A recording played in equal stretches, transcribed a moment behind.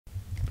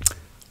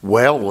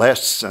Well,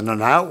 less than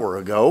an hour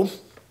ago,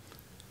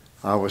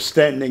 I was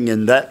standing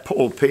in that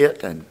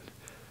pulpit and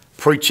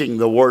preaching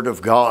the Word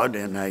of God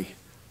in a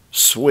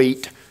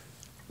sweet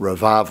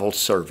revival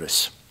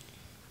service.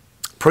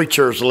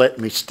 Preachers let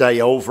me stay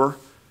over.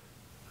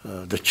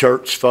 The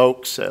church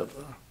folks have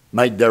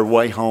made their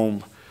way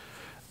home.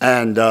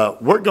 And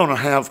we're going to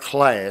have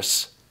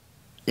class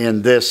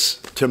in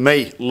this, to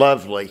me,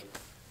 lovely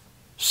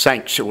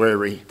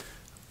sanctuary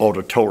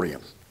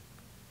auditorium.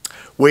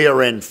 We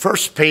are in 1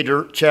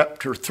 Peter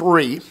chapter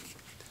 3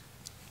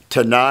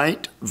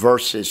 tonight,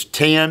 verses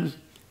 10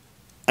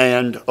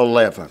 and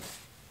 11.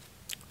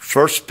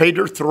 1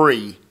 Peter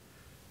 3,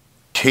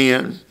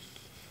 10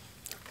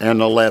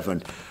 and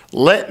 11.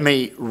 Let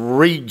me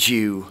read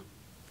you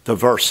the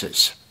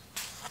verses.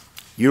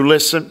 You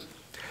listen.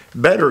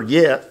 Better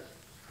yet,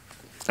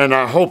 and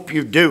I hope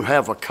you do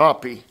have a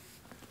copy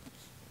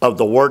of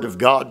the Word of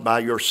God by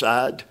your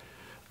side,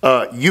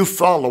 you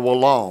follow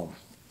along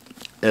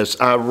as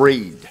I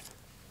read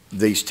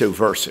these two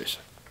verses.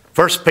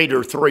 1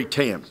 Peter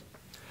 3:10.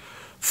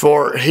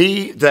 For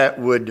he that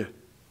would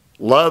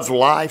love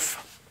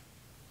life,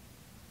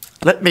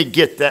 let me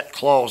get that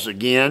clause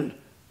again.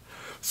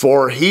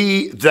 For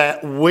he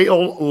that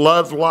will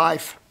love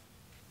life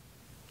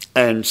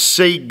and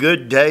see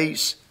good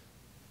days.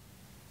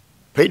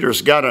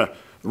 Peter's got a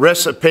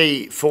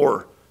recipe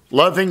for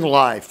loving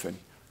life and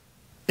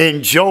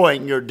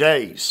enjoying your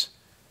days.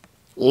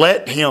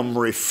 Let him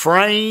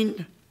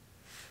refrain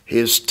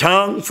his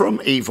tongue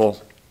from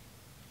evil,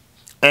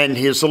 and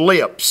his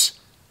lips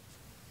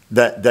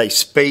that they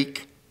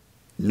speak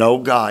no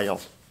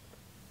guile.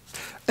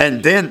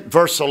 And then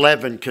verse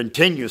 11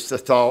 continues the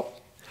thought.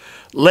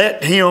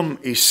 Let him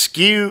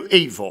eschew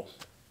evil.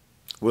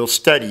 We'll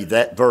study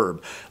that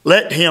verb.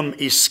 Let him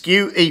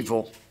eschew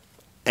evil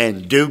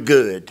and do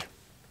good.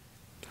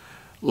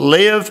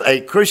 Live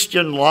a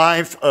Christian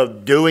life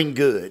of doing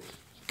good,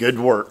 good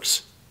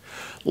works.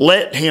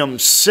 Let him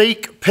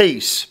seek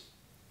peace.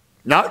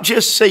 Not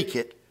just seek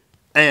it,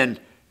 and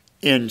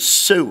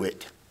ensue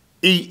it.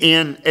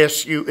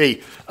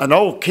 E-N-S-U-E. An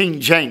old King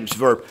James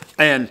verb.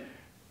 And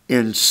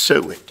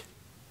ensue it.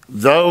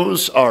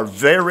 Those are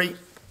very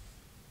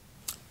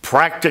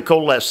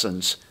practical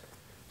lessons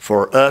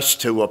for us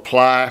to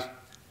apply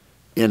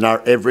in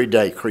our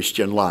everyday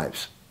Christian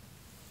lives.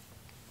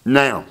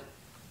 Now,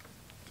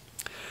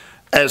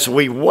 as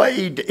we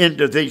wade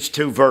into these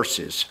two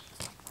verses,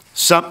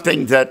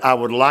 something that I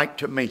would like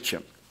to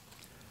mention.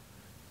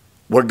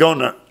 We're going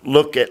to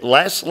look at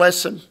last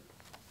lesson.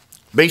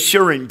 Be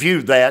sure and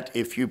view that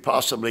if you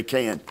possibly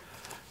can.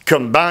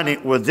 Combine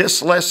it with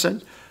this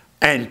lesson.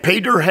 And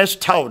Peter has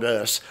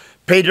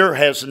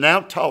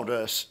now taught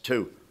us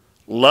to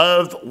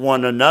love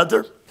one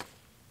another.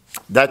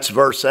 That's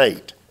verse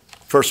 8.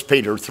 1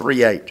 Peter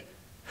 3:8.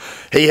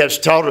 He has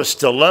taught us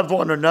to love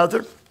one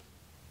another.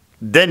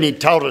 Then he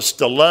taught us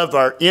to love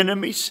our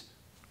enemies.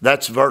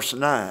 That's verse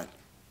 9.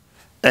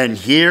 And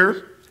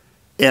here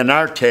in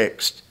our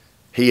text,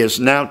 he is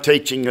now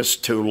teaching us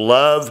to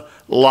love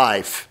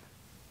life,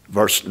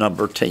 verse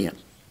number 10.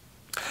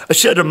 I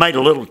should have made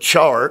a little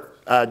chart.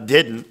 I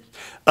didn't.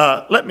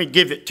 Let me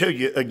give it to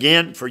you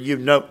again for you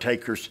note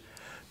takers.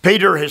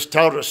 Peter has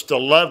taught us to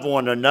love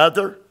one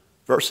another,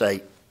 verse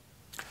 8.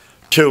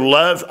 To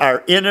love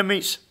our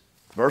enemies,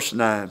 verse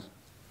 9.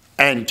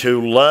 And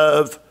to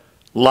love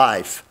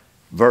life,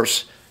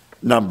 verse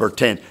number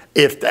 10.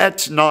 If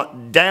that's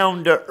not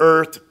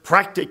down-to-earth,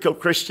 practical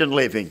Christian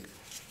living,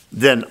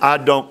 then I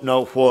don't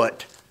know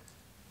what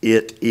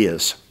it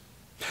is.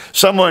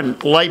 Someone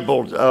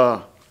labeled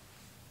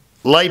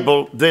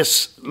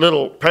this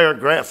little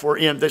paragraph we're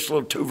in, this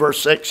little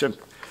two-verse section,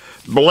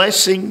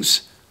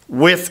 blessings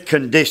with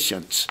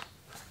conditions.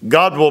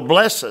 God will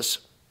bless us,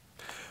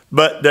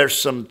 but there's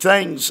some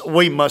things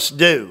we must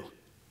do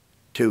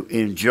to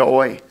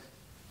enjoy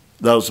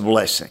those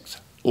blessings.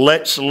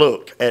 Let's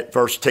look at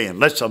verse 10.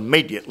 Let's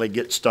immediately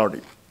get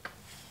started.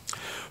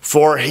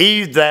 For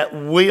he that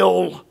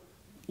will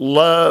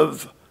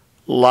love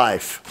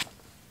life.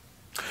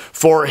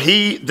 For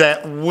he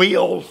that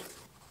will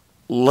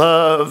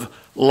love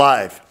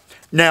life.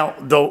 Now,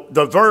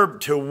 the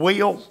verb to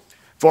will,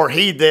 for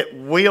he that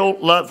will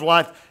love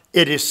life,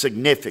 it is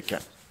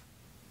significant.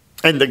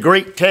 In the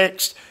Greek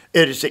text,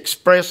 it is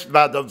expressed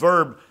by the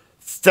verb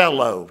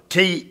thelo,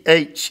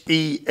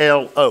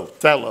 T-H-E-L-O,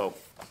 thelo.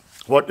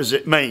 What does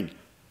it mean?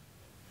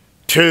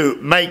 To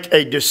make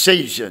a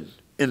decision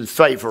in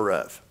favor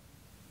of.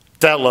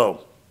 Thelo.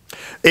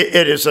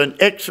 It is an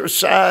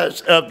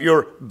exercise of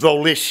your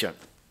volition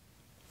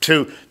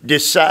to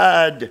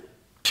decide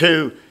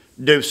to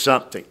do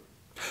something.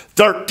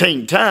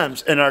 13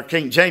 times in our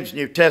King James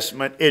New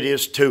Testament, it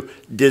is to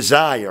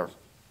desire.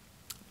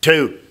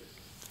 To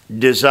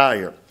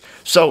desire.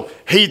 So,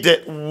 he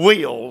that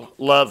will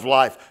love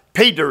life.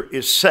 Peter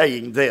is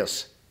saying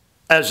this.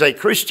 As a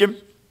Christian,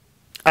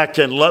 I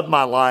can love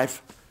my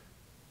life.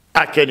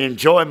 I can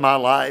enjoy my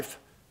life.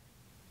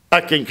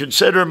 I can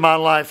consider my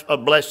life a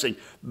blessing.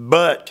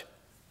 But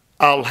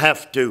I'll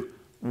have to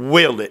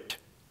will it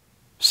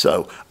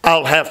So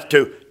I'll have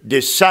to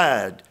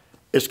decide.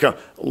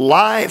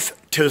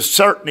 Life, to a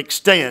certain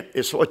extent,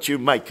 is what you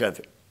make of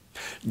it.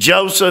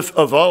 Joseph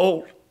of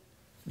old,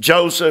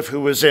 Joseph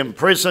who was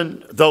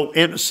imprisoned, though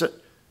innocent,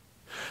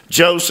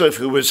 Joseph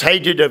who was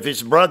hated of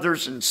his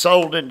brothers and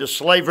sold into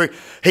slavery,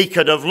 he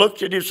could have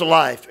looked at his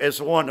life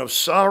as one of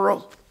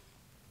sorrow,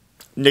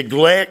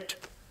 neglect,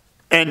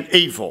 and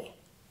evil.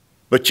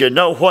 But you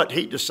know what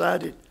he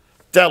decided?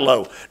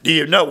 Othello, do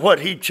you know what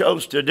he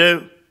chose to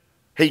do?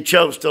 He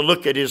chose to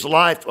look at his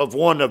life of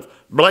one of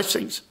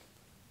blessings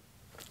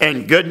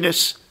and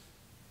goodness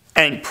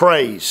and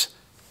praise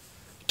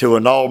to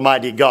an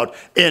almighty God.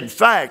 In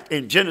fact,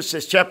 in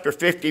Genesis chapter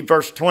 50,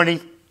 verse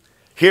 20,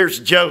 here's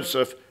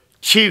Joseph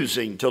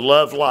choosing to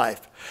love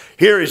life.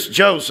 Here is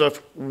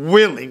Joseph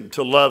willing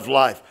to love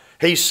life.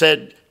 He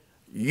said,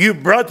 you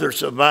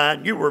brothers of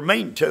mine, you were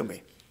mean to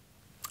me.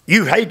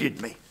 You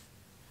hated me.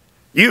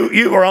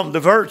 You were on the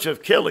verge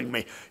of killing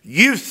me.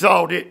 You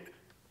thought it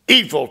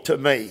evil to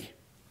me.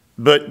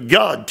 But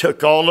God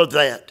took all of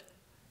that,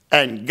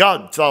 and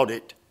God thought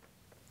it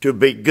to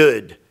be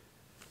good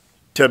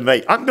to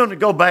me. I'm going to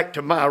go back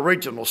to my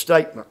original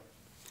statement.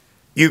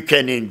 You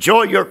can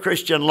enjoy your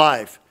Christian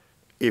life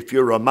if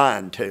you're a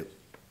mind to.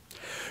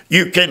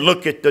 You can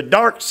look at the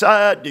dark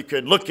side. You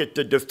can look at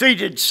the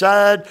defeated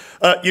side.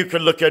 You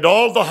can look at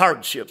all the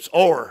hardships.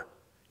 Or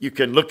you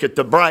can look at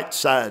the bright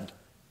side,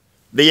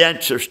 the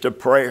answers to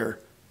prayer,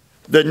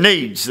 the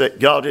needs that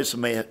God has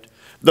met,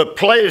 the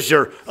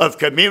pleasure of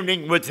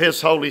communing with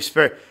His Holy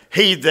Spirit.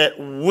 He that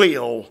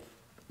will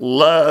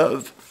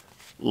love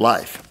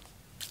life.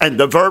 And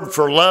the verb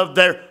for love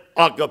there,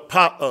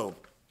 agapao.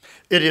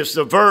 It is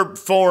the verb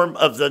form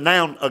of the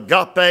noun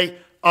agape,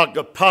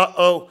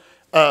 agapao.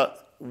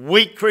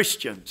 We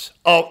Christians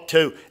ought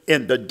to,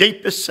 in the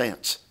deepest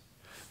sense,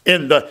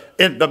 in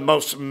the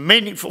most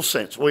meaningful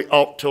sense, we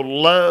ought to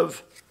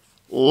love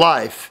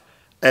life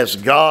as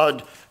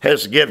God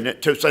has given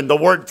it to us. And the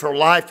word for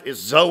life is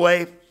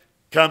zoe,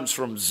 comes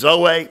from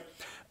zoe,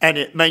 and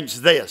it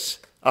means this.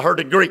 I heard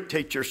a Greek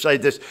teacher say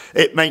this.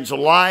 It means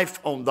life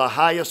on the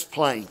highest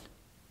plane.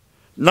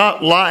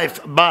 Not life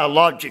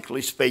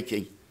biologically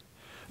speaking.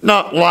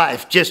 Not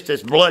life just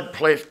as blood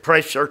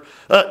pressure.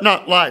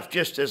 Not life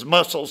just as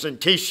muscles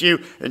and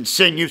tissue and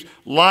sinews.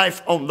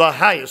 Life on the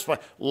highest plane.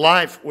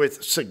 Life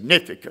with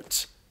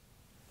significance.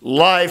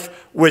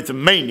 Life with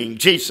meaning.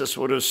 Jesus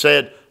would have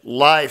said,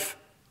 life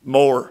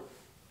more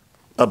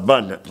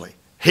abundantly.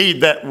 He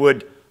that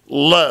would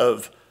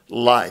love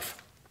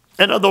life.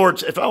 In other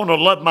words, if I want to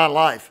love my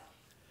life,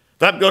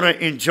 if I'm going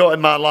to enjoy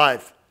my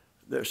life,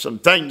 there's some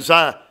things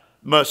I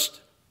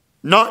must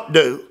not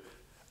do,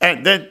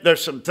 and then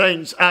there's some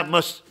things I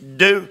must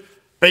do.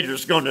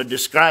 Peter's going to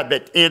describe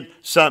it in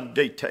some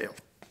detail.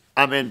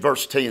 I'm in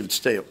verse 10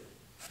 still.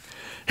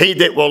 He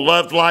that will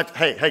love life.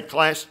 Hey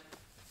class.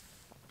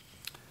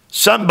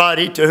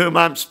 Somebody to whom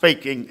I'm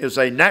speaking is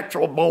a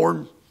natural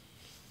born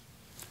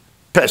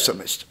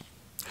pessimist.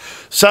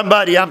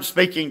 Somebody I'm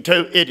speaking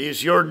to, it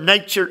is your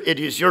nature, it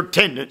is your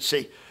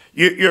tendency.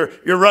 You're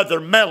rather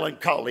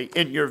melancholy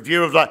in your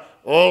view of life,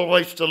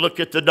 always to look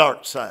at the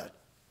dark side.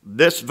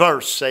 This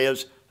verse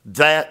says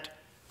that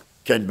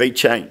can be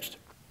changed.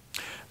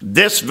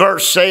 This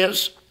verse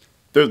says,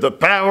 through the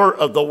power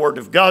of the Word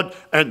of God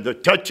and the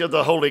touch of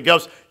the Holy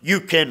Ghost,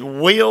 you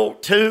can will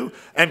to,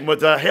 and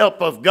with the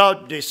help of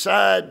God,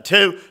 decide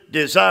to,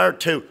 desire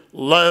to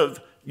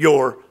love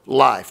your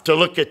life, to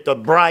look at the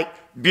bright,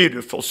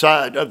 beautiful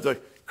side of the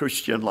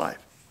Christian life.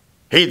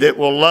 He that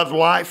will love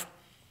life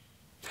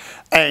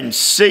and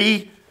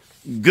see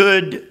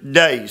good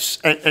days.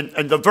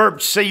 And the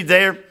verb see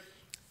there,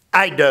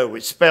 Ido,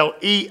 it's spelled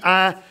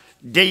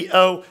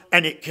E-I-D-O,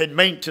 and it can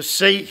mean to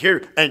see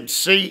here and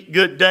see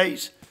good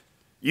days.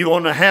 You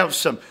want to have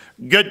some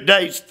good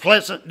days,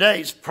 pleasant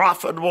days,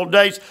 profitable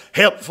days,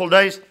 helpful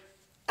days.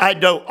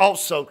 Ido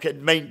also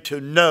can mean to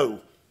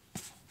know.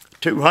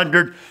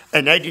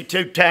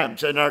 282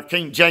 times in our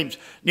King James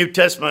New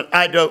Testament,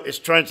 Ido is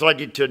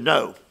translated to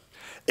know.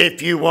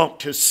 If you want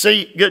to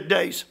see good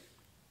days,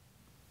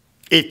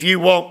 if you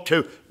want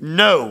to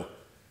know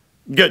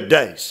good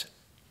days,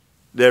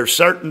 there are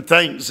certain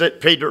things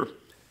that Peter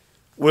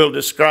will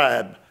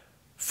describe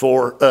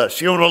for us.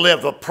 You want to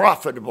live a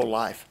profitable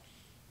life.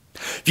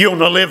 If you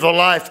want to live a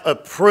life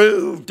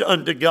approved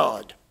unto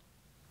God,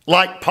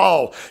 like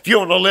Paul, if you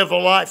want to live a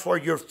life where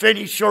you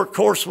finish your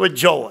course with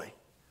joy,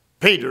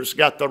 Peter's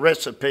got the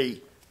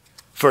recipe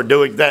for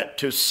doing that,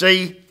 to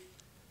see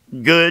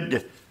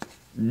good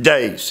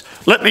days.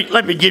 Let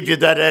me give you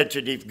that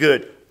adjective,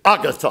 good.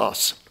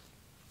 Agathos.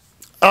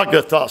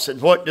 Agathos.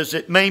 And what does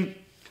it mean?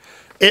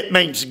 It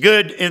means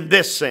good in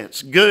this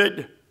sense.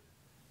 Good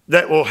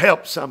that will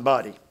help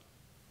somebody.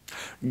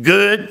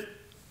 Good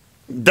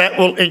that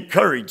will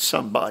encourage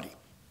somebody.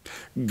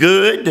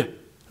 Good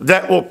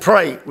that will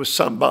pray with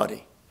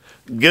somebody.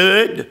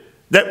 Good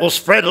that will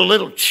spread a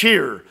little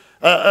cheer.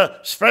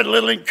 Spread a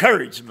little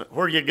encouragement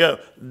where you go.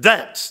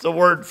 That's the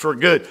word for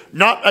good.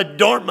 Not a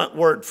dormant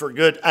word for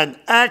good. An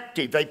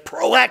active, a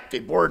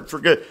proactive word for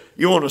good.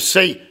 You want to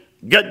see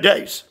good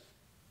days.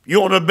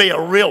 You want to be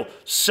a real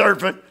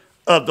servant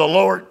of the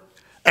Lord?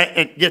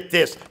 And get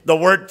this, the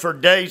word for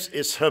days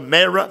is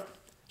hemera.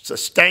 It's a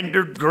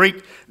standard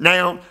Greek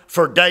noun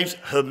for days,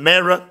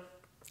 hemera.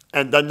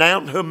 And the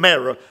noun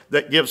hemera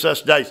that gives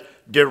us days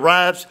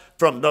derives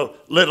from the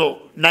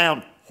little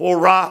noun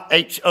hora,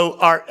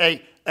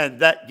 H-O-R-A, and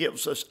that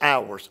gives us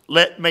hours.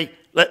 Let me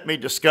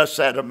discuss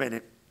that a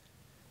minute.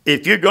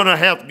 If you're going to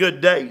have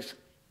good days,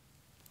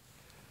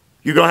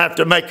 you're going to have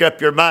to make up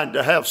your mind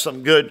to have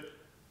some good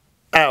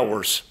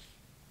hours.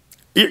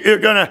 You're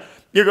going to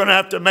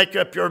have to make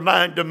up your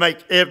mind to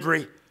make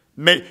every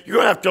minute. You're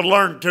going to have to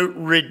learn to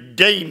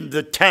redeem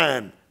the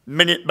time,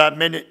 minute by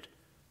minute,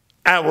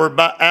 hour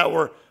by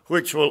hour,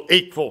 which will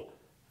equal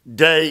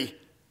day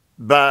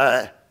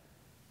by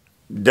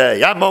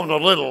day. I'm on a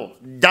little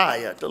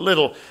diet,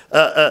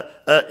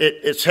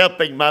 it's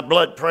helping my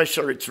blood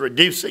pressure, it's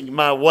reducing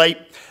my weight.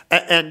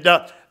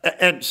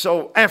 And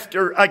so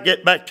after I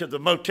get back to the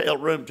motel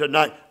room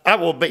tonight, I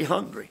will be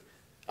hungry.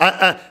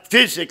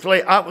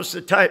 Physically, I was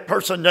the type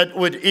person that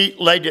would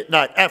eat late at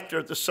night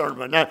after the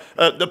sermon.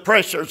 The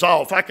pressure's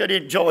off. I could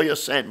enjoy a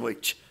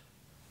sandwich.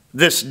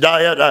 This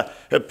diet I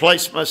have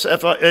placed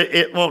myself on,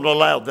 it won't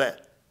allow that.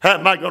 How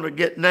am I going to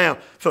get now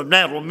from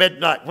now till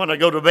midnight when I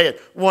go to bed?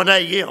 1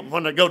 a.m.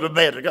 when I go to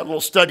bed. I got a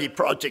little study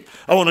project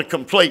I want to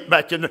complete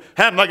back in.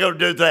 How am I going to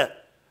do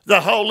that?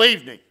 The whole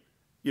evening.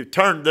 You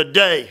turn the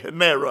day,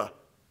 hemera,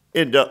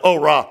 into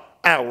ora,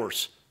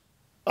 hours.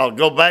 I'll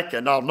go back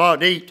and I'll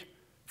not eat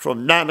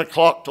from 9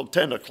 o'clock till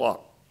 10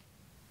 o'clock.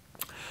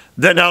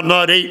 Then I'll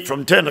not eat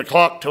from 10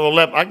 o'clock till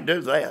 11. I can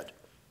do that.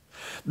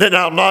 Then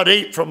I'll not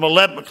eat from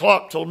 11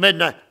 o'clock till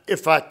midnight.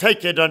 If I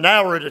take it an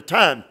hour at a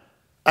time,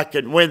 I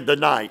can win the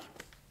night.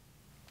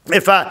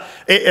 If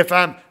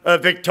I'm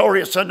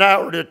victorious an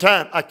hour at a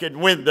time, I can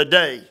win the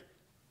day.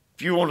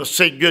 If you want to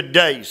see good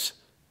days,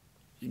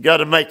 you got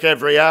to make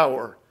every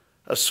hour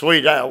a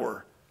sweet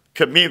hour.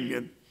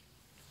 Communion,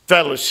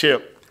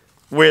 fellowship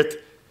with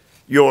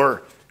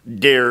your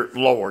dear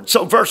Lord.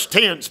 So verse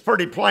 10 is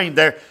pretty plain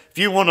there. If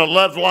you want to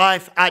love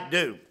life, I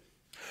do.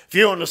 If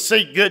you want to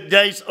see good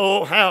days,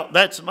 oh, how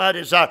that's my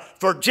desire.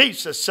 For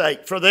Jesus'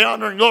 sake, for the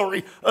honor and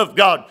glory of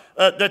God,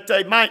 that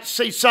they might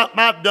see something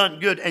I've done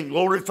good and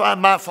glorify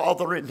my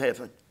Father in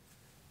heaven.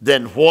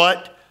 Then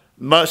what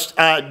must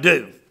I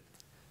do?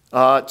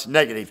 It's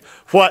negative.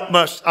 What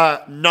must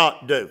I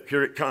not do?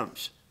 Here it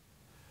comes.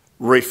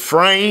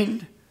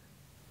 Refrain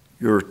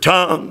your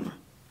tongue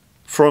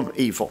from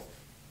evil.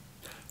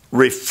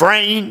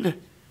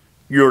 Refrain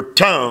your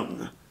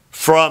tongue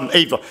from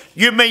evil.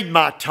 You mean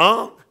my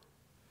tongue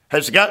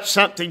has got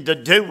something to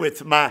do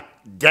with my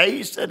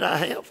days that I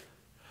have?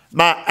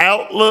 My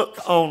outlook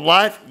on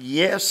life?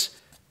 Yes,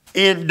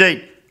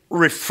 indeed.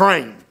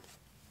 Refrain.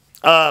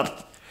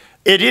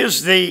 It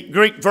is the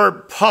Greek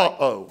verb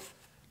pao.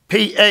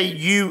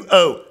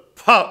 P-A-U-O.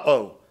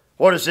 Pao.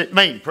 What does it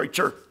mean,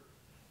 preacher?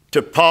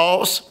 To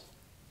pause.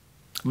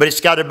 But it's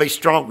got to be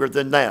stronger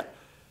than that.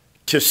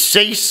 To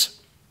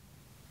cease.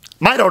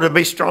 Might ought to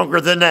be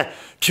stronger than that.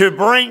 To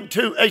bring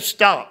to a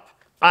stop.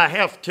 I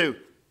have to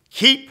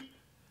keep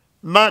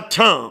my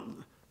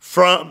tongue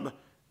from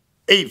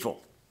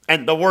evil.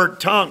 And the word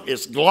tongue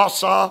is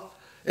glossa.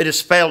 It is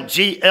spelled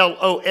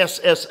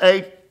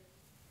G-L-O-S-S-A.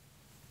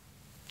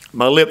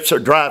 My lips are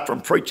dry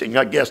from preaching,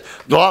 I guess.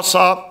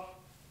 Glossa.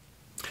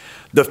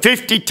 The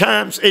 50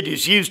 times it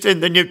is used in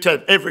the New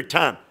Testament, every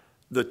time,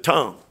 the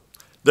tongue.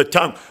 The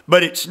tongue.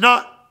 But it's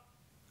not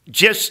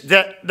just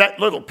that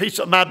little piece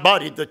of my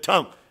body, the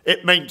tongue.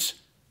 It means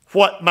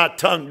what my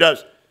tongue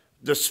does.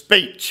 The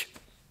speech,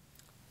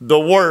 the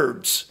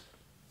words,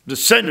 the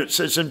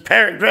sentences and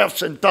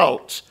paragraphs and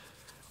thoughts.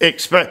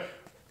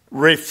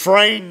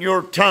 Refrain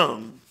your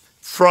tongue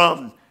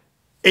from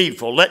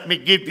evil. Let me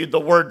give you the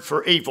word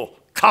for evil.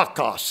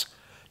 Kakos.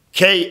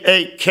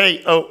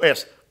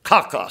 K-A-K-O-S.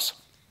 Kakos.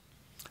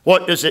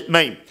 What does it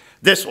mean?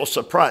 This will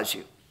surprise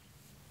you.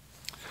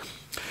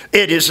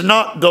 It is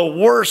not the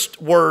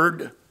worst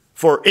word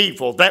for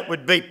evil. That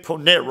would be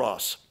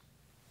poneros.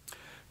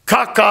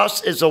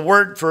 Kakos is a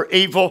word for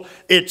evil.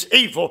 It's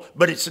evil,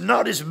 but it's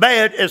not as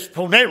bad as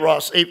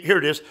poneros. Here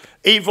it is.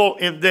 Evil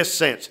in this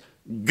sense.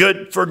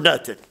 Good for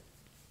nothing.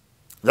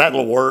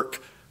 That'll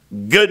work.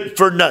 Good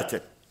for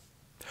nothing.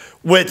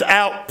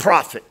 Without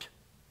profit.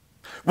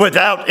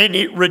 Without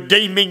any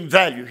redeeming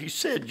value. He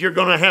said you're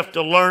going to have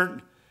to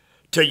learn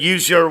to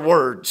use your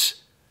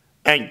words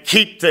and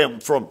keep them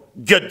from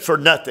good for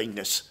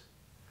nothingness.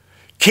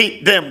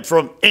 Keep them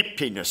from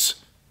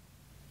emptiness.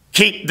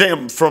 Keep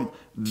them from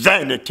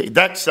vanity.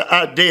 That's the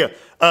idea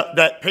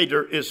that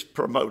Peter is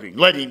promoting.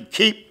 Let him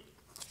keep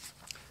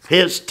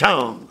his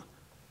tongue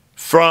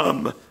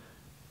from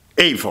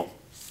evil.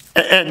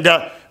 And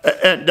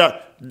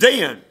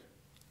then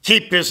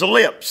keep his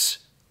lips,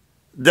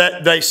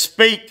 that they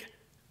speak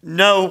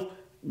no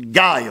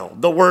guile.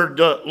 The word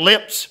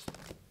lips,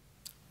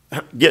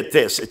 get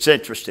this, it's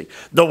interesting.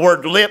 The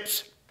word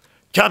lips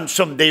comes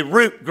from the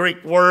root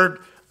Greek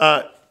word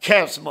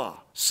chasma,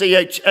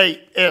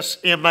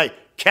 C-H-A-S-M-A,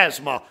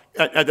 chasma.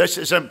 This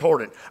is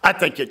important. I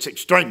think it's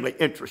extremely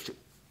interesting.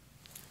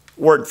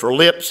 word for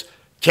lips,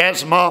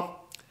 chasma.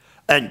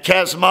 And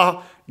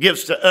chasma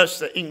gives to us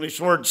the English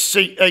word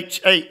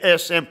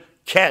C-H-A-S-M,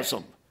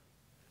 chasm.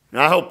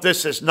 Now, I hope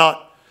this is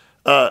not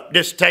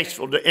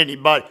distasteful to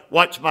anybody.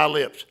 Watch my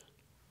lips.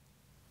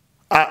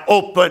 I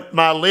open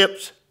my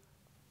lips.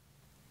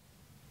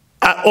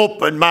 I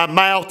open my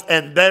mouth,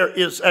 and there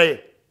is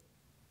a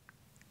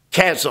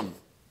chasm.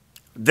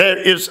 There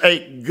is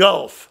a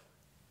gulf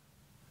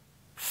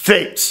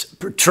fixed,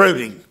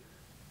 protruding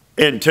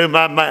into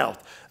my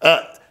mouth.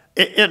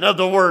 In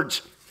other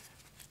words,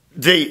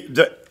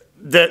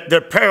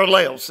 they're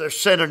parallels, they're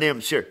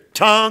synonyms here.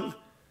 Tongue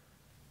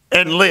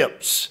and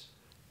lips.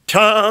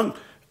 Tongue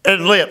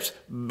and lips.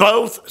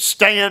 Both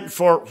stand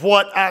for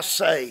what I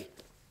say,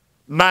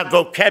 my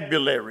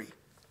vocabulary,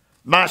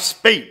 my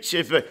speech,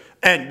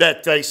 and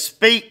that they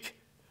speak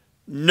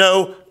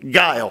no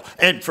guile.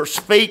 And for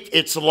speak,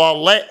 it's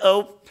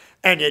laleo,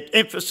 and it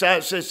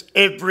emphasizes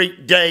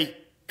everyday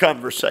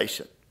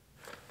conversation.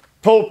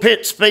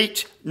 Pulpit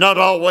speech, not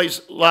always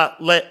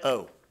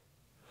laleo.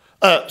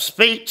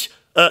 Speech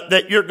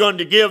that you're going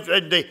to give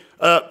in the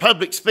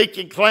public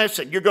speaking class,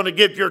 and you're going to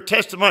give your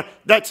testimony,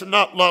 that's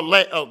not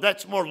laleo.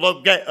 That's more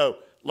logeo.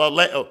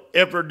 Laleo,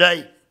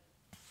 everyday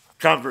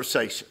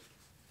conversation.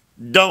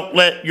 Don't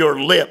let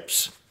your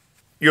lips,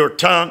 your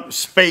tongue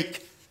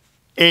speak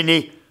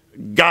any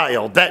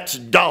guile. That's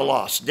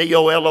dolos,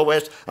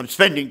 D-O-L-O-S. I'm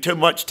spending too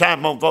much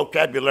time on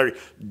vocabulary.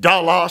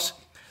 Dolos,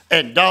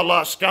 and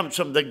dolos comes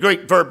from the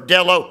Greek verb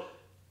delo,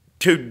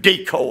 to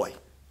decoy,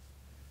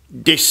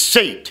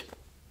 deceit,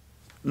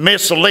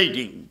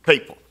 misleading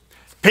people.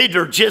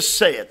 Peter just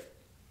said,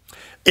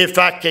 if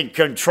I can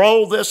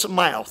control this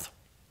mouth,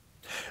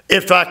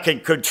 if I can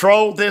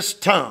control this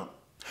tongue,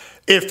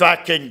 if I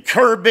can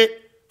curb it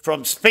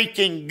from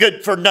speaking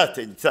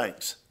good-for-nothing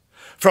things,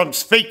 from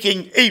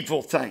speaking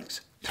evil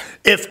things,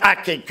 if I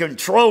can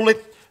control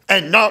it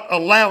and not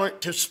allow it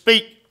to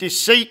speak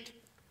deceit,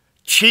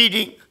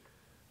 cheating,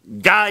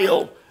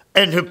 guile,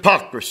 and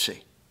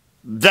hypocrisy,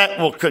 that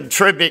will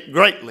contribute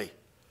greatly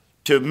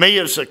to me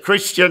as a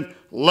Christian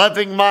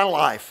loving my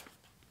life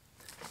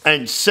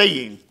and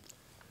seeing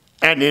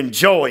and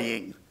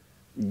enjoying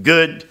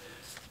good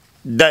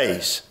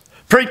days.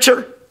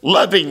 Preacher,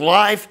 loving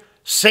life,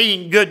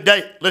 seeing good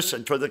days.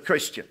 Listen, for the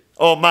Christian.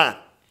 Oh my,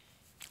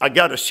 I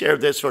got to share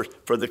this verse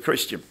for the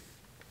Christian.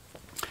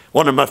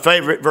 One of my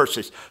favorite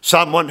verses,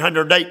 Psalm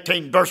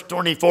 118, verse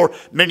 24.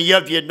 Many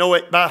of you know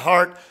it by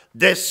heart.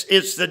 This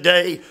is the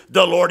day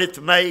the Lord hath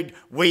made.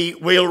 We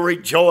will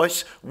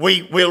rejoice.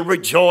 We will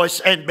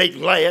rejoice and be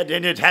glad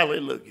in it.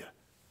 Hallelujah.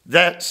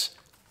 That's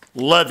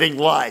loving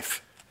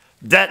life.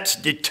 That's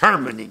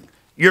determining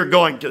you're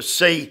going to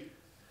see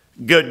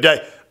good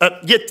day.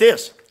 Get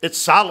this. It's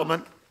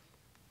Solomon.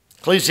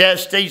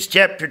 Ecclesiastes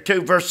chapter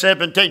 2, verse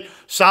 17.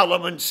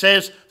 Solomon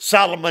says,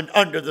 Solomon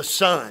under the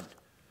sun.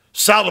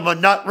 Solomon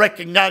not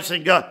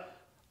recognizing God.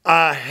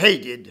 I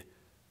hated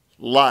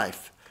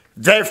life.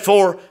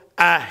 Therefore,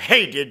 I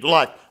hated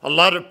life. A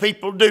lot of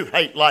people do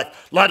hate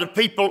life. A lot of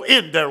people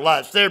end their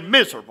lives. They're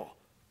miserable.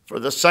 For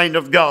the saint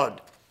of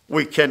God,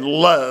 we can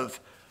love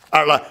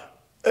our life.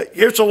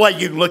 Here's the way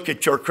you look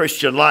at your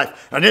Christian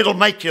life, and it'll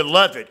make you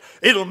love it.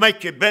 It'll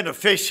make you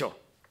beneficial.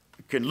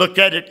 You can look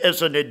at it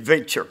as an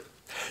adventure.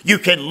 You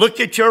can look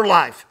at your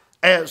life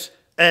as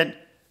an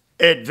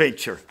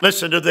adventure.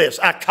 Listen to this.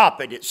 I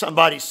copied it.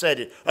 Somebody said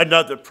it.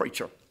 Another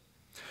preacher.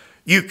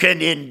 You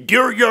can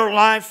endure your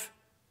life,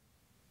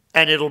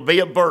 and it'll be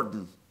a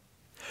burden.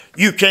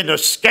 You can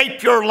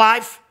escape your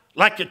life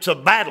like it's a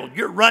battle.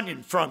 You're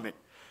running from it.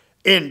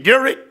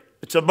 Endure it,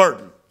 it's a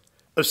burden.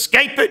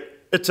 Escape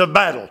it, it's a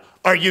battle.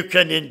 Or you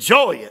can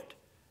enjoy it,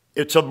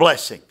 it's a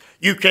blessing.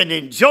 You can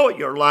enjoy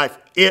your life,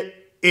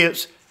 it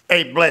is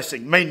a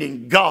blessing.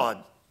 Meaning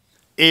God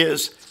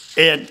is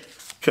in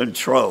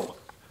control.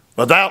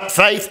 Without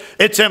faith,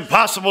 it's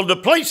impossible to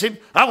please Him.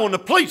 I want to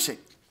please Him.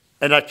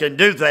 And I can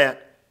do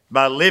that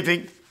by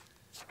living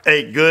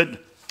a good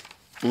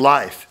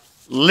life.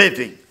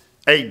 Living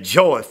a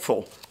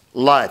joyful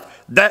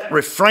life. That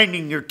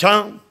refraining your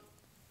tongue,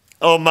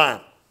 oh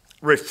my,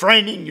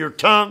 refraining your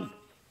tongue.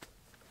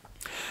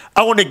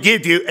 I want to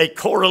give you a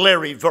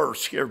corollary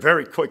verse here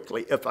very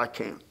quickly if I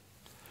can.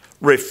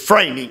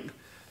 Refraining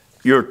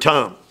your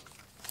tongue.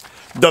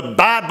 The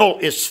Bible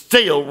is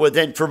filled with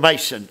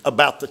information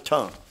about the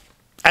tongue.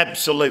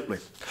 Absolutely.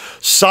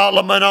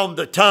 Solomon on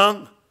the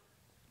tongue.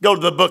 Go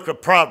to the book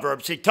of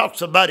Proverbs. He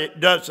talks about it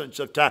dozens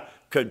of times.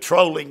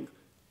 Controlling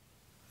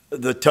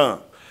the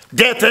tongue.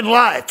 Death and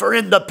life are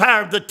in the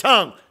power of the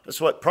tongue.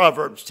 That's what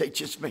Proverbs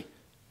teaches me.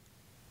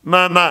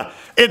 My.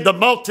 In the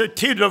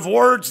multitude of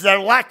words there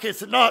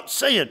lacketh not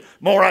sin.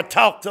 More I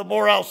talk, the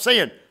more I'll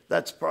sin.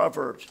 That's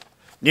Proverbs.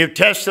 New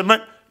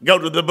Testament, go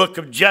to the book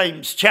of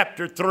James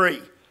chapter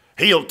 3.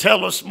 He'll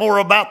tell us more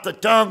about the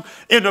tongue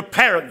in a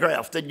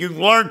paragraph than you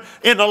can learn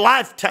in a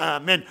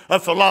lifetime in a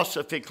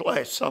philosophy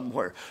class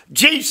somewhere.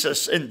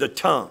 Jesus in the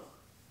tongue.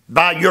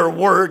 By your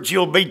words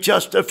you'll be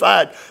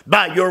justified.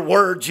 By your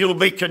words you'll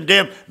be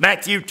condemned.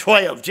 Matthew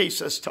 12,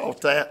 Jesus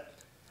taught that.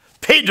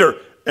 Peter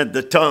and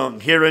the tongue,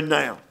 here and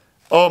now.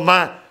 Oh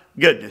my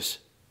goodness.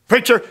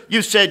 Preacher,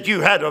 you said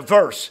you had a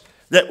verse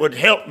that would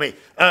help me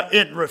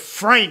in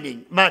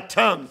refraining my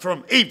tongue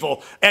from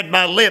evil and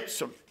my lips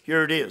from...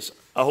 Here it is.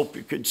 I hope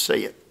you can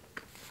see it.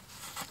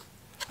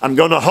 I'm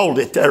going to hold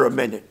it there a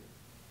minute.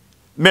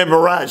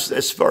 Memorize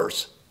this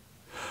verse.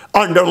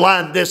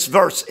 Underline this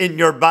verse in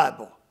your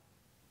Bible.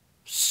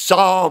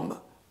 Psalm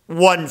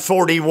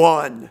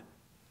 141,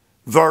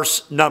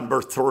 verse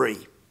number 3.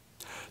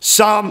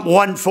 Psalm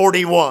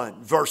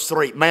 141, verse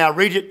 3. May I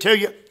read it to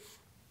you?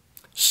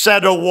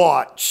 Set a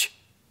watch,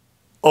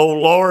 O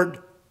Lord,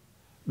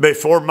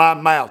 before my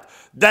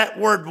mouth. That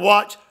word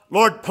watch,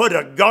 Lord, put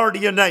a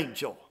guardian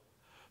angel.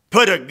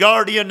 Put a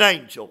guardian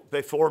angel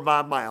before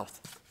my mouth.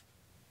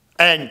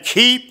 And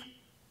keep,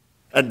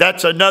 and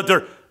that's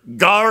another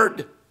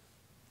guard,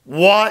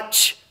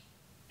 watch,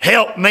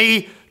 help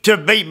me to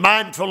be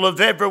mindful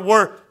of every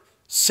word.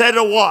 Set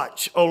a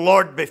watch, O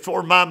Lord,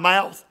 before my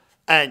mouth,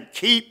 and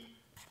keep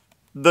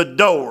the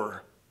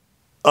door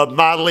of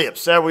my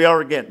lips. There we are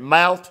again.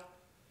 Mouth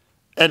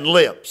and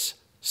lips.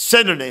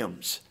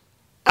 Synonyms.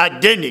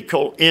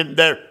 Identical in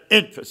their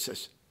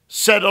emphasis.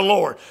 Set a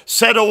Lord.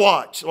 Set a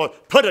watch. Lord,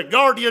 put a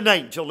guardian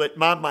angel at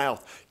my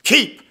mouth.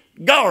 Keep,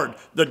 guard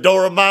the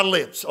door of my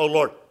lips, O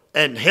Lord.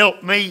 And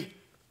help me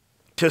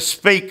to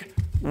speak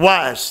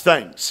wise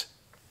things.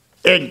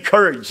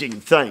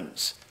 Encouraging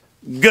things.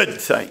 Good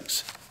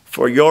things.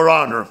 For your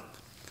honor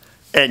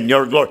and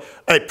your glory.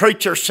 A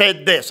preacher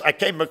said this. I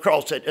came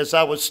across it as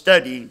I was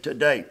studying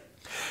today.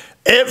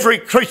 Every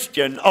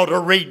Christian ought to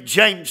read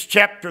James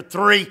chapter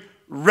 3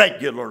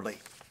 regularly.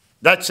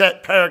 That's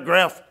that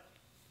paragraph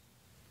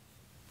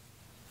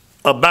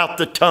about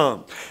the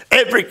tongue.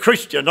 Every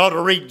Christian ought to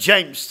read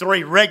James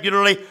 3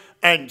 regularly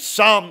and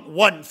Psalm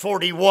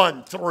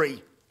 141,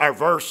 3, our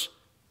verse,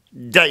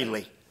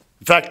 daily.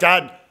 In fact,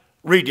 I'd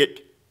read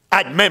it,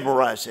 I'd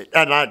memorize it,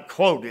 and I'd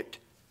quote it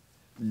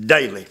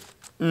daily.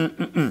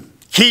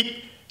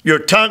 Keep your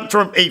tongue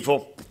from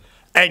evil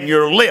and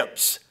your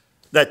lips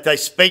that they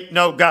speak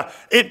no God.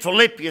 In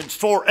Philippians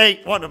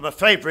 4:8, one of my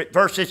favorite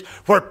verses,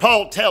 where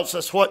Paul tells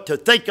us what to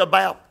think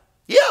about.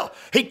 Yeah,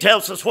 he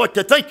tells us what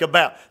to think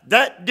about.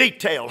 That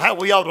detail, how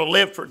we ought to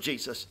live for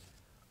Jesus.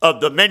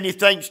 Of the many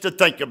things to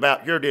think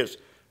about, here it is.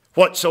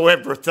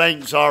 Whatsoever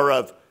things are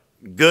of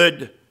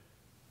good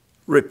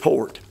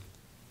report.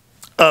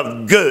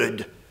 Of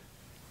good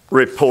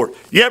report.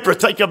 You ever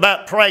think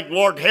about praying,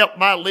 Lord, help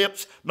my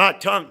lips, my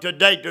tongue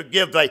today to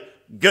give a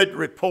good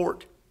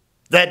report?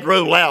 That'd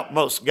rule out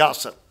most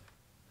gossip.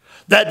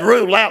 That'd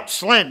rule out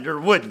slander,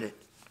 wouldn't it?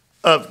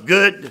 Of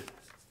good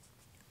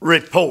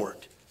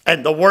report.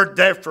 And the word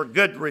there for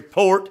good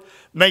report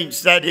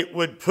means that it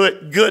would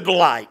put good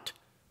light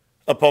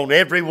upon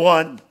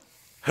everyone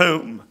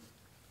whom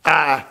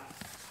I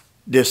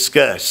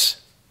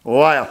discuss.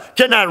 Wow.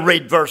 Can I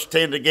read verse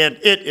 10 again?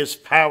 It is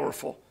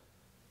powerful.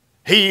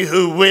 He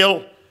who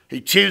will,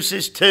 he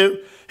chooses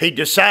to, he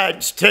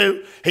decides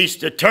to, he's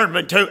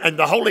determined to, and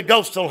the Holy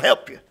Ghost will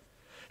help you.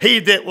 He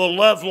that will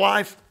love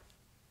life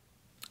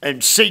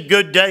and see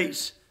good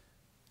days,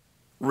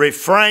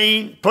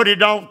 refrain, put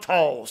it on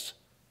pause.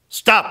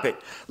 Stop it.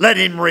 Let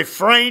him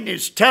refrain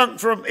his tongue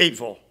from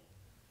evil,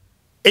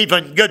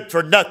 even good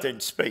for nothing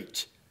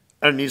speech,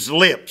 and his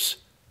lips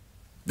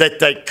that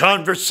they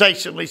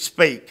conversationally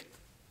speak.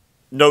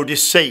 No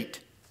deceit,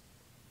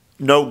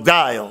 no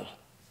guile,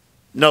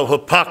 no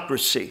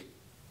hypocrisy,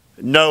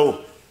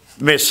 no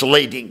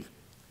misleading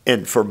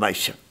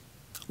information.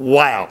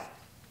 Wow.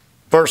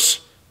 Verse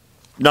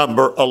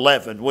number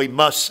 11. We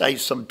must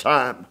save some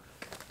time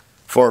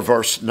for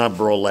verse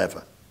number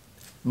 11.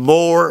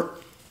 More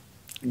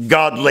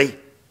godly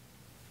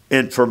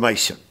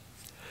information.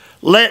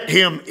 Let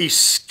him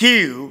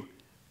eschew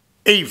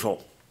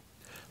evil.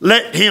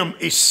 Let him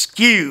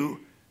eschew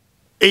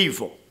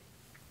evil.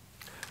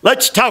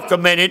 Let's talk a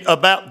minute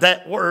about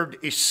that word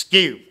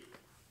eschew.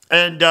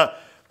 And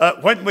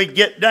when we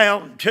get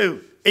down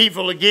to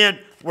evil again,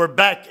 we're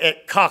back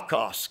at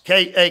kakos,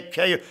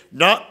 K-A-K,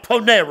 not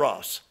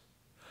poneros.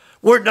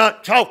 We're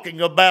not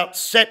talking about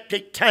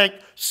septic tank,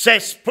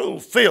 cesspool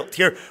filth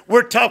here.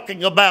 We're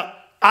talking about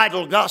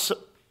idle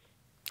gossip.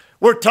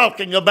 We're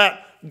talking about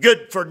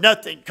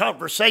good-for-nothing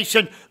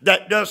conversation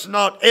that does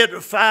not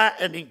edify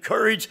and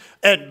encourage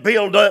and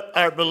build up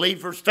our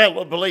believers,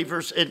 fellow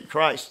believers in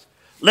Christ.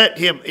 Let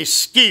him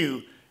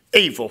eschew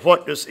evil.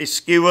 What does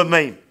eschew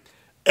mean?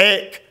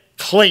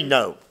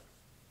 Ekklino.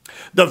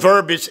 The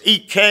verb is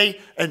ek,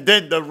 and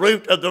then the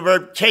root of the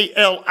verb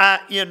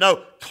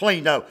K-L-I-N-O,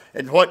 klino.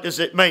 And what does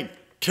it mean?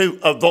 To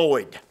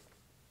avoid.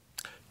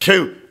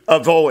 To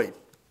avoid.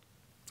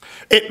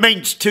 It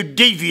means to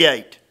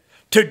deviate,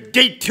 to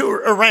detour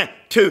around,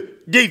 to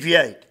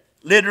deviate.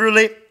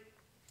 Literally,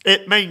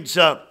 it means,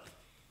 how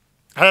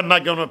am I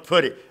going to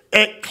put it?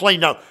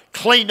 Ekklino.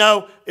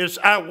 Klino is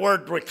our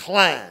word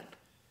recline.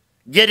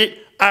 Get it?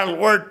 Our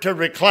word to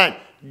recline.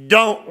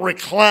 Don't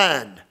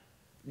recline.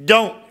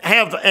 Don't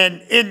have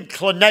an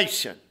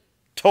inclination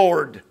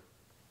toward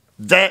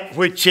that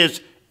which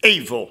is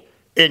evil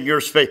in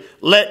your speech.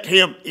 Let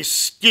him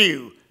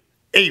eschew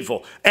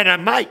evil. And I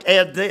might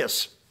add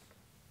this.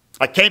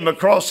 I came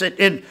across it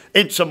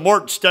in some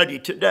word study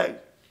today.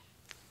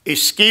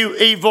 Eschew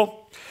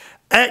evil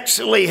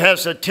actually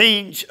has a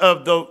tinge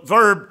of the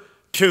verb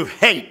to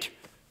hate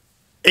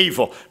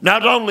evil.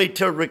 Not only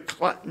to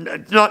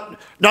recline, not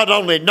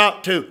only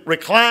not to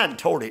recline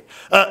toward it,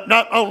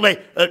 not only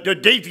to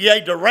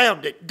deviate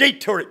around it,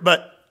 detour it,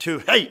 but to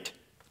hate.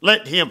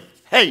 Let him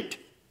hate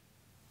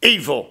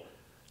evil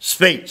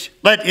speech.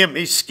 Let him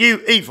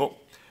eschew evil.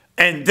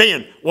 And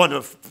then one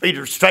of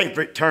Peter's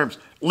favorite terms,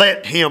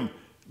 let him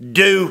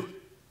do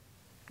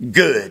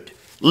good.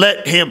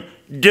 Let him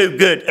do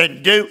good.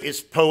 And do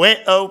is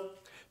poieo,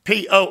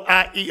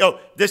 P-O-I-E-O.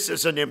 This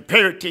is an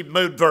imperative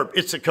mood verb.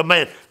 It's a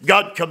command.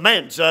 God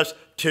commands us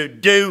to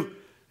do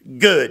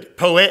good.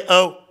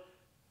 Poieo,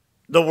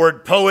 the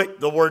word poet,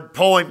 the word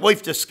poem.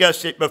 We've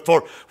discussed it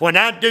before. When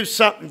I do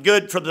something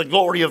good for the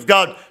glory of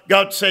God,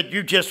 God said,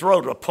 you just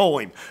wrote a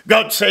poem.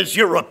 God says,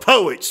 you're a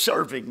poet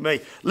serving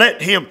me.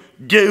 Let him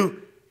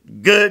do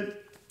good.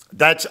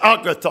 That's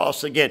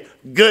agathos again.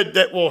 Good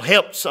that will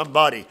help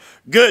somebody.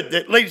 Good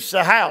that leaves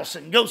the house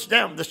and goes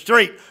down the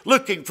street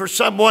looking for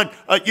someone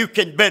you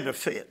can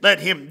benefit.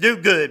 Let him do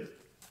good.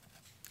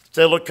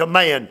 Still a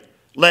command.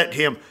 Let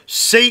him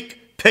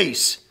seek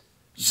peace.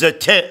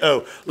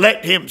 Zeteo.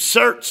 Let him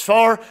search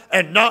for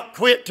and not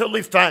quit till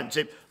he finds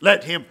it.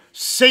 Let him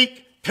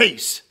seek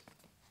peace.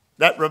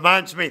 That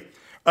reminds me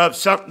of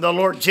something the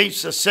Lord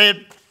Jesus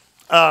said.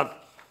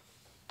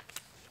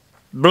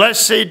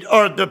 Blessed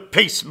are the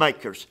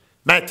peacemakers.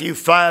 Matthew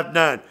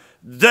 5:9.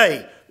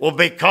 They will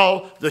be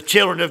called the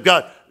children of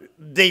God.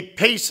 The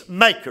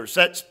peacemakers.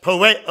 That's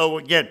poieo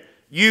again.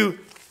 You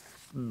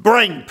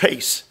bring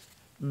peace.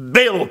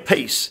 Build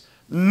peace.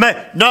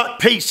 Not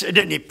peace at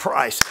any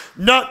price.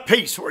 Not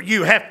peace where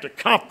you have to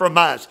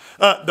compromise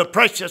the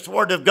precious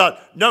word of God.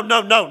 No,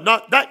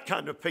 not that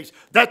kind of peace.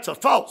 That's a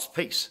false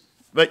peace.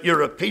 But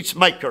you're a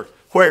peacemaker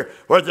where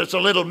there's a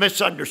little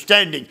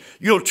misunderstanding.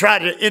 You'll try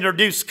to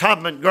introduce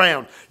common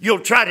ground. You'll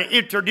try to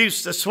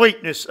introduce the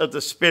sweetness of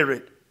the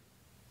Spirit.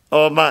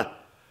 Oh my.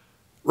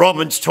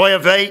 Romans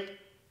 12:8.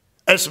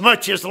 As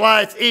much as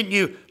lieth in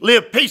you,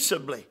 live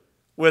peaceably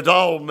with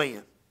all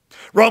men.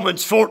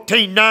 Romans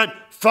 14:9.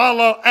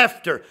 Follow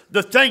after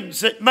the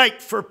things that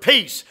make for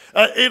peace.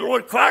 It'll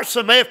require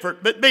some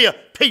effort, but be a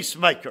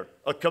peacemaker.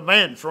 A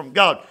command from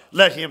God.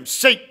 Let him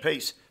seek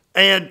peace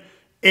and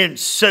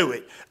ensue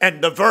it.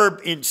 And the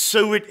verb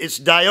ensue it is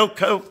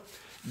dioko.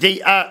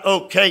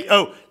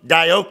 D-I-O-K-O.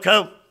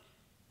 Dioko.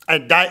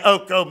 And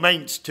dioko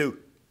means to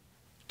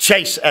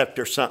chase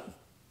after something.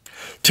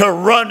 To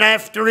run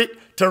after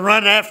it. To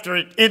run after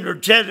it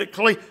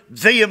energetically,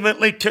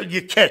 vehemently till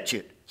you catch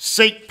it.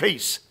 Seek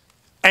peace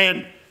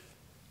and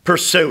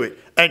pursue it.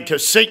 And to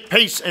seek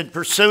peace and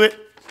pursue it,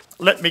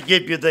 let me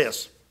give you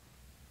this.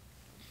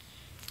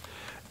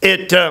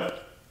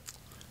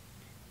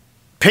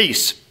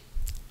 Peace.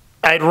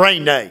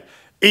 Irene.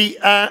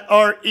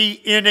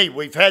 E-I-R-E-N-E.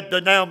 We've had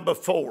the noun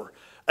before.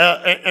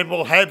 And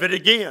we'll have it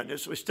again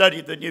as we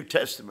study the New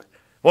Testament.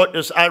 What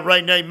does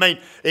irene mean?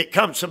 It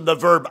comes from the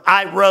verb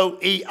iro,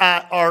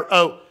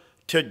 E-I-R-O,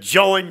 to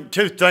join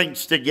two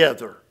things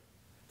together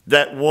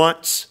that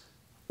once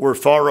were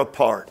far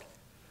apart.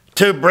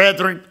 Two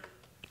brethren,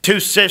 two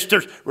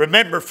sisters.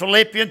 Remember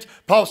Philippians?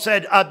 Paul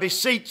said, I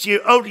beseech you,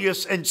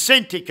 Odius and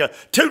Syntyche,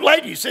 two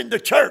ladies in the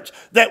church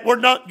that were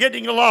not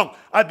getting along.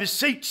 I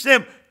beseech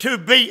them to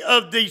be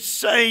of the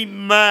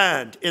same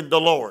mind in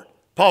the Lord.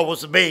 Paul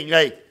was being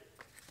a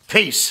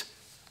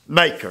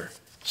peacemaker.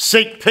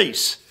 Seek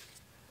peace.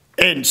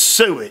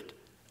 Ensue it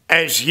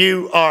as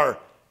you are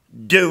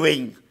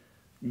doing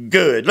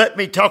good. Let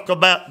me talk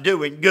about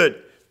doing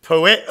good.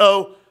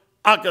 Poieo,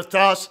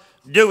 agathos,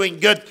 doing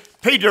good.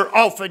 Peter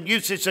often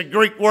uses a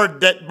Greek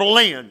word that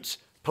blends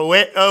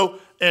poieo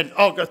and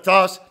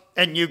agathos,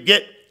 and you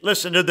get,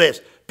 listen to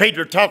this.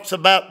 Peter talks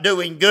about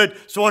doing good.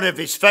 It's one of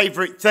his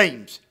favorite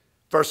themes.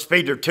 1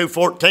 Peter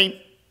 2:14.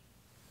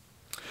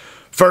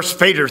 1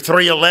 Peter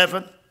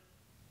 3:11.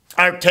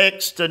 Our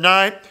text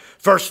tonight.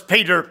 1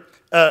 Peter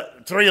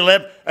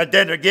 3:11. And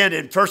then again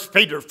in 1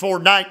 Peter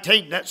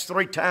 4:19. That's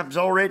 3 times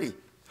already.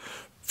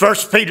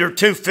 1 Peter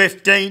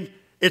 2:15.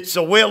 It's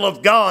the will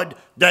of God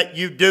that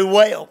you do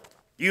well.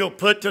 You'll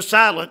put to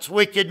silence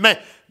wicked men.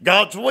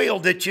 God's will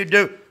that you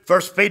do.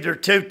 1 Peter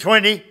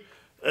 2:20.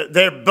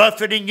 They're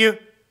buffeting you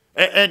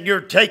and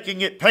you're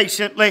taking it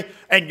patiently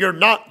and you're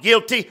not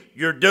guilty.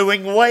 You're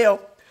doing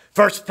well.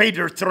 1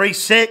 Peter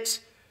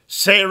 3:6.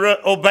 Sarah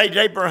obeyed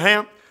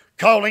Abraham,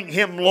 calling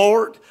him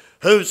Lord.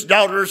 Whose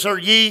daughters are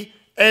ye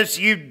as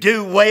you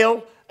do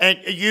well? And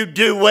you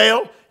do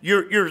well.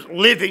 You're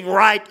living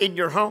right in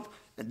your home.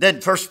 And then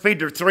 1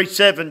 Peter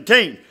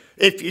 3:17.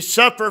 If you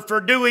suffer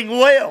for doing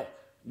well,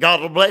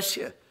 God will bless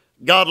you.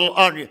 God will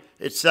honor you.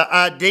 It's the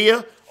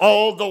idea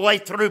all the way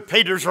through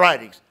Peter's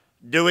writings.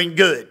 Doing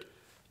good.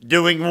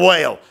 Doing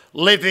well.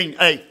 Living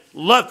a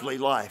lovely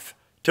life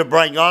to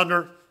bring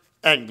honor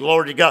and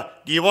glory to God.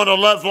 Do you want to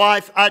love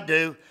life? I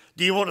do.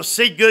 Do you want to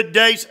see good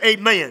days?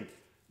 Amen.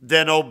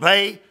 Then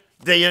obey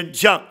the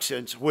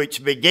injunctions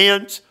which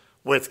begins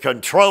with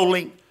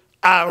controlling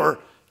our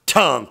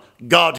tongue. God